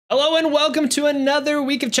Hello and welcome to another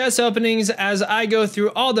week of chess openings as I go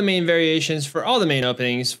through all the main variations for all the main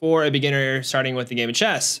openings for a beginner starting with the game of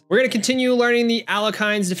chess. We're going to continue learning the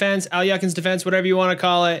Alekhine's defense, Alekhine's defense, whatever you want to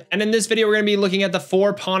call it. And in this video, we're going to be looking at the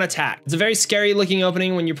 4-pawn attack. It's a very scary looking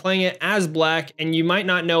opening when you're playing it as black and you might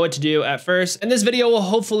not know what to do at first. And this video will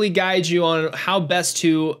hopefully guide you on how best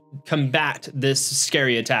to combat this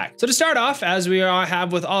scary attack. So to start off, as we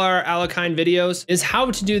have with all our Alekhine videos, is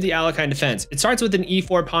how to do the Alekhine defense. It starts with an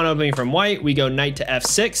e4 pawn opening from white. We go knight to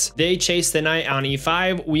f6. They chase the knight on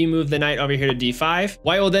e5. We move the knight over here to d5.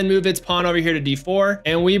 White will then move its pawn over here to d4,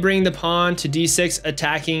 and we bring the pawn to d6,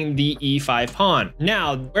 attacking the e5 pawn.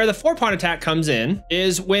 Now, where the 4-pawn attack comes in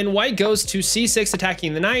is when white goes to c6,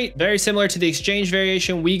 attacking the knight. Very similar to the exchange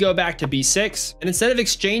variation, we go back to b6, and instead of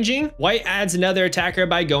exchanging, white adds another attacker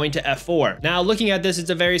by going to f4. Now, looking at this, it's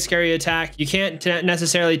a very scary attack. You can't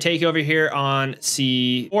necessarily take over here on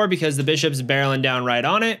c4 because the bishop's barreling down right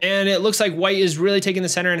on it, and it looks like white is really taking the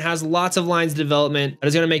center and has lots of lines of development that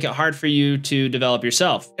is going to make it hard for you to develop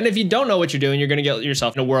yourself. And if you don't know what you're doing, you're going to get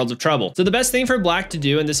yourself in a world of trouble. So the best thing for black to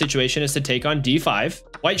do in this situation is to take on d5.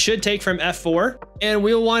 White should take from f4, and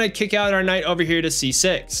we'll want to kick out our knight over here to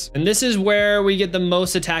c6. And this is where we get the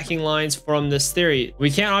most attacking lines from this theory. We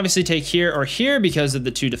can't obviously take here or here because of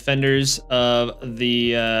the two defenders of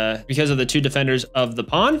the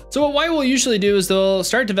pawn. So what white will usually do is they'll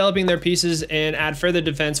start developing their pieces and add further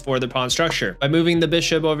defense for the pawn structure. By moving the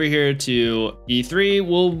bishop over here to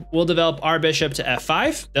e3, we'll develop our bishop to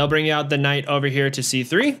f5. They'll bring out the knight over here to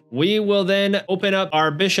c3. We will then open up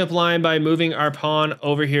our bishop line by moving our pawn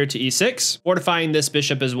over here to e6, fortifying this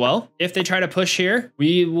bishop as well. If they try to push here,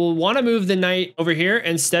 we will want to move the knight over here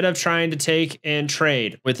instead of trying to take and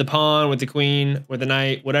trade with the pawn, with the queen, with the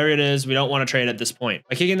knight, whatever it is. We don't want to trade at this point.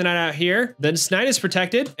 By kicking the knight out here, this knight is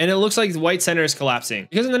protected, and it looks like the white center is collapsing.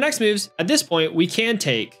 Because in the next moves, at this point, we can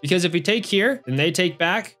take. Because if we take here, then they take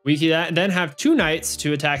back. We can then have two knights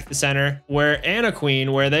to attack the center, and a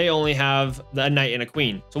queen, where they only have a knight and a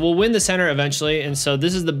queen. So we'll win the center eventually, and so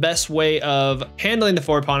this is the best way of handling the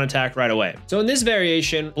 4-pawn attack right away. So in this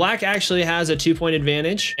variation, black actually has a 2-point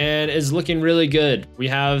advantage and is looking really good. We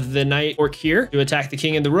have the knight fork here to attack the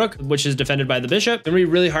king and the rook, which is defended by the bishop. It's gonna be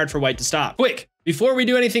really hard for white to stop. Quick, before we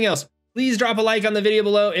do anything else, please drop a like on the video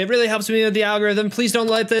below. It really helps me with the algorithm. Please don't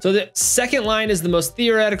let this. So the second line is the most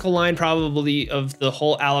theoretical line probably of the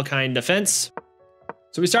whole Alekhine defense.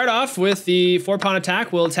 So we start off with the 4-pawn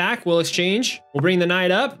attack. We'll attack, we'll exchange. We'll bring the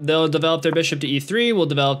knight up. They'll develop their bishop to e3. We'll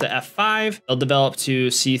develop to f5. They'll develop to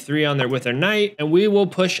c3 with their knight. And we will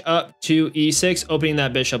push up to e6, opening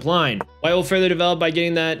that bishop line. White will further develop by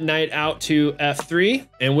getting that knight out to f3.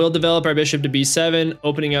 And we'll develop our bishop to b7,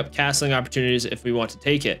 opening up castling opportunities if we want to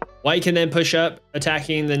take it. White can then push up,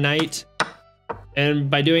 attacking the knight. And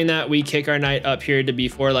by doing that, we kick our knight up here to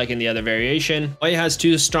b4 like in the other variation. White has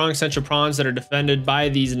two strong central pawns that are defended by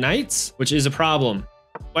these knights, which is a problem.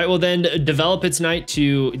 White will then develop its knight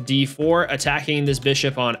to d4, attacking this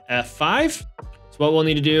bishop on f5. So what we'll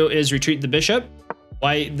need to do is retreat the bishop.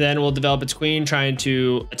 White then will develop its queen, trying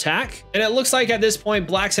to attack. And it looks like at this point,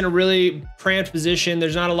 black's in a really cramped position.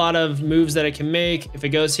 There's not a lot of moves that it can make. If it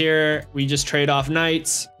goes here, we just trade off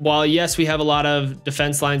knights. While yes, we have a lot of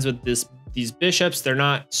defense lines with these bishops, they're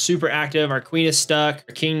not super active. Our queen is stuck.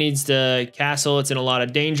 Our king needs to castle. It's in a lot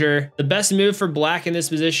of danger. The best move for black in this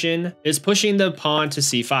position is pushing the pawn to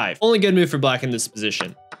c5. Only good move for black in this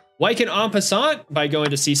position. White can en passant by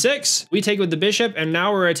going to c6. We take with the bishop, and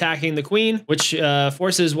now we're attacking the queen, which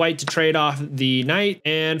forces white to trade off the knight.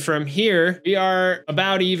 And from here, we are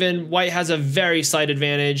about even. White has a very slight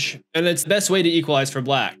advantage, and it's the best way to equalize for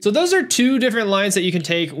black. So those are two different lines that you can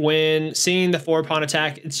take when seeing the 4-pawn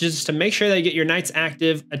attack. It's just to make sure that you get your knights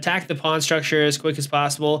active, attack the pawn structure as quick as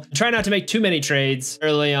possible, and try not to make too many trades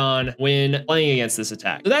early on when playing against this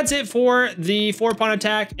attack. So that's it for the 4-pawn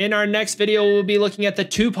attack. In our next video, we'll be looking at the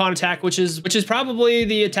 2-pawn attack, which is probably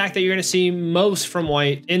the attack that you're going to see most from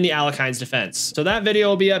white in the Alekhine's defense. So that video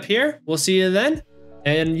will be up here. We'll see you then,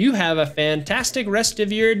 and you have a fantastic rest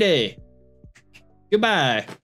of your day. Goodbye.